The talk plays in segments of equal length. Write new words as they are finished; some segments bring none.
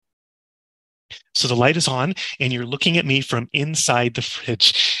So the light is on and you're looking at me from inside the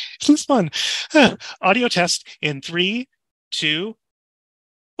fridge. This is fun. Audio test in three, two.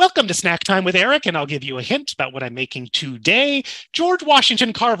 Welcome to Snack Time with Eric, and I'll give you a hint about what I'm making today. George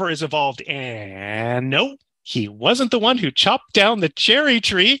Washington Carver is involved, and no, he wasn't the one who chopped down the cherry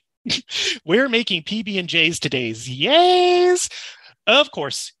tree. We're making PB&Js today's yays. Of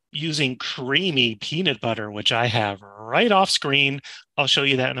course, using creamy peanut butter, which I have right off screen. I'll show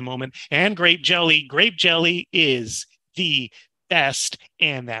you that in a moment. And grape jelly. Grape jelly is the best,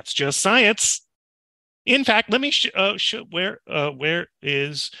 and that's just science. In fact, let me show where's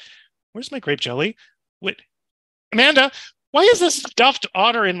my grape jelly? Wait, Amanda, why is this stuffed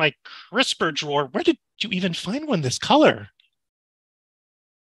otter in my crisper drawer? Where did you even find one this color?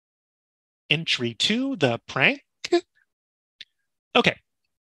 Entry two, the prank. Okay.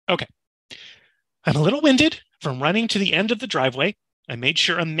 I'm a little winded from running to the end of the driveway. I made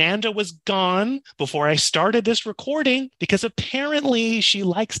sure Amanda was gone before I started this recording because apparently she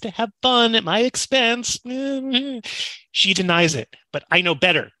likes to have fun at my expense. She denies it, but I know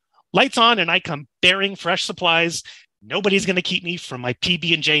better. Lights on and I come bearing fresh supplies. Nobody's going to keep me from my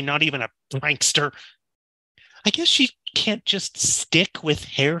PB&J, not even a prankster. I guess she can't just stick with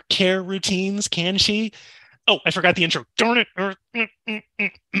hair care routines, can she? Oh, I forgot the intro. Darn it.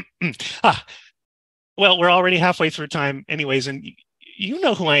 Well, we're already halfway through time anyways, and you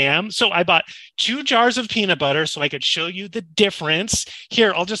know who I am. So I bought 2 jars of peanut butter so I could show you the difference.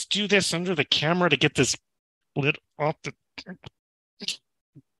 Here, I'll just do this under the camera to get this lid off the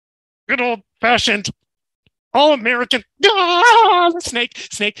good old-fashioned all-American.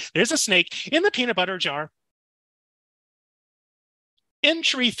 Snake. There's a snake in the peanut butter jar.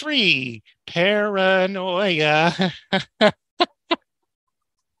 Entry 3, paranoia.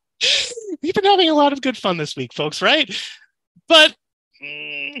 We've been having a lot of good fun this week, folks, right? But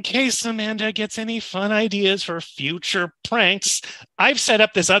in case Amanda gets any fun ideas for future pranks, I've set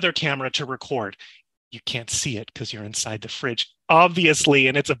up this other camera to record. You can't see it because you're inside the fridge, obviously,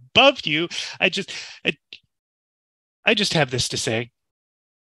 and it's above you. I just have this to say.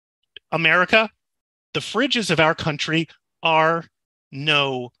 America, the fridges of our country are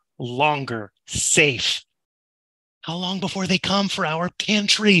no longer safe. How long before they come for our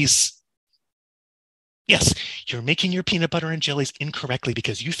pantries? Yes, you're making your peanut butter and jellies incorrectly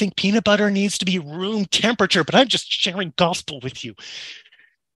because you think peanut butter needs to be room temperature, but I'm just sharing gospel with you.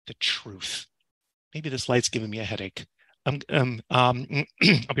 The truth. Maybe this light's giving me a headache. I'll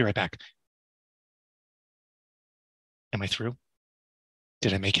be right back. Am I through?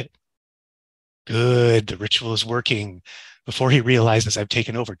 Did I make it? Good. The ritual is working. Before he realizes I've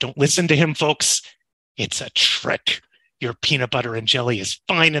taken over. Don't listen to him, folks. It's a trick. Your peanut butter and jelly is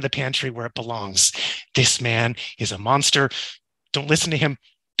fine in the pantry where it belongs. This man is a monster. Don't listen to him.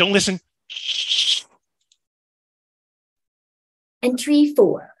 Don't listen. Entry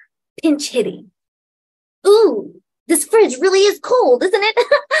 4, pinch hitting. Ooh, this fridge really is cold, isn't it?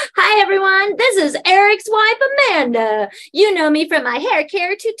 Hi, everyone. This is Eric's wife, Amanda. You know me from my hair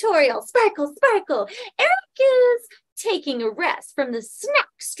care tutorial. Sparkle, sparkle. Eric is taking a rest from the snack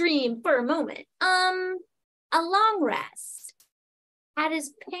stream for a moment. A long rest at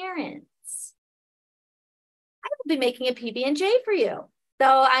his parents. I will be making a PB&J for you,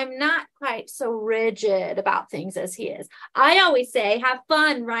 though I'm not quite so rigid about things as he is. I always say, have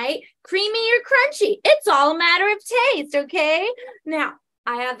fun, right? Creamy or crunchy. It's all a matter of taste, okay? Now,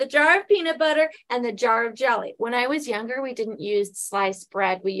 I have the jar of peanut butter and the jar of jelly. When I was younger, we didn't use sliced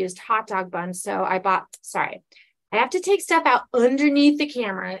bread. We used hot dog buns. So I have to take stuff out underneath the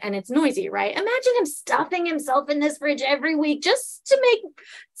camera and it's noisy, right? Imagine him stuffing himself in this fridge every week just to make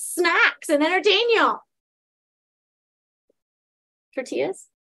snacks and entertain y'all. Tortillas?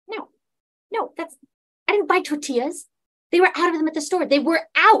 No, I didn't buy tortillas. They were out of them at the store. They were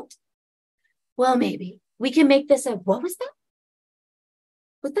out. Well, maybe we can make this what was that?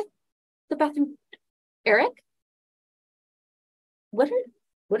 Was that the bathroom? Eric? What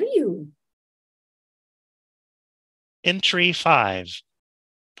are you? Entry 5,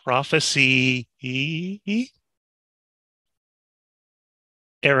 prophecy.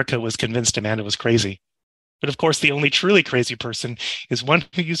 Erica was convinced Amanda was crazy. But of course, the only truly crazy person is one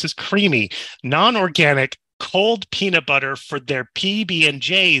who uses creamy, non-organic, cold peanut butter for their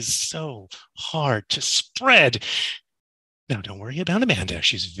PB&Js. So hard to spread. Now, don't worry about Amanda.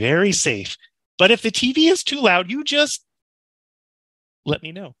 She's very safe. But if the TV is too loud, you just let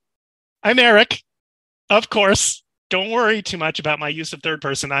me know. I'm Eric, of course. Don't worry too much about my use of third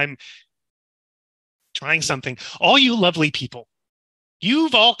person. I'm trying something. All you lovely people,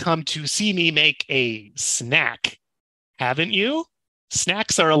 you've all come to see me make a snack, haven't you?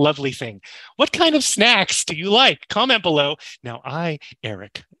 Snacks are a lovely thing. What kind of snacks do you like? Comment below. Now,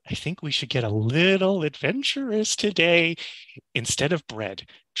 Eric, I think we should get a little adventurous today. Instead of bread,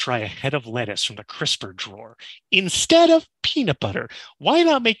 try a head of lettuce from the crisper drawer. Instead of peanut butter, why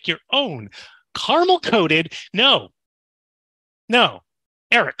not make your own caramel coated? No,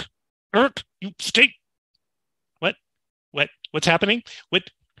 Eric, you stay. What's happening?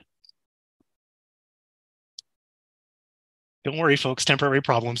 Don't worry, folks, temporary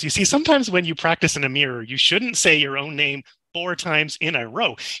problems. You see, sometimes when you practice in a mirror, you shouldn't say your own name 4 times in a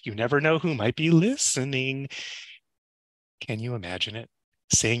row. You never know who might be listening. Can you imagine it?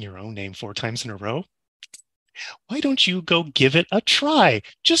 Saying your own name 4 times in a row? Why don't you go give it a try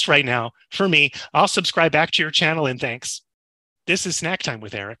just right now? For me, I'll subscribe back to your channel and thanks. This is Snack Time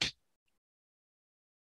with Eric.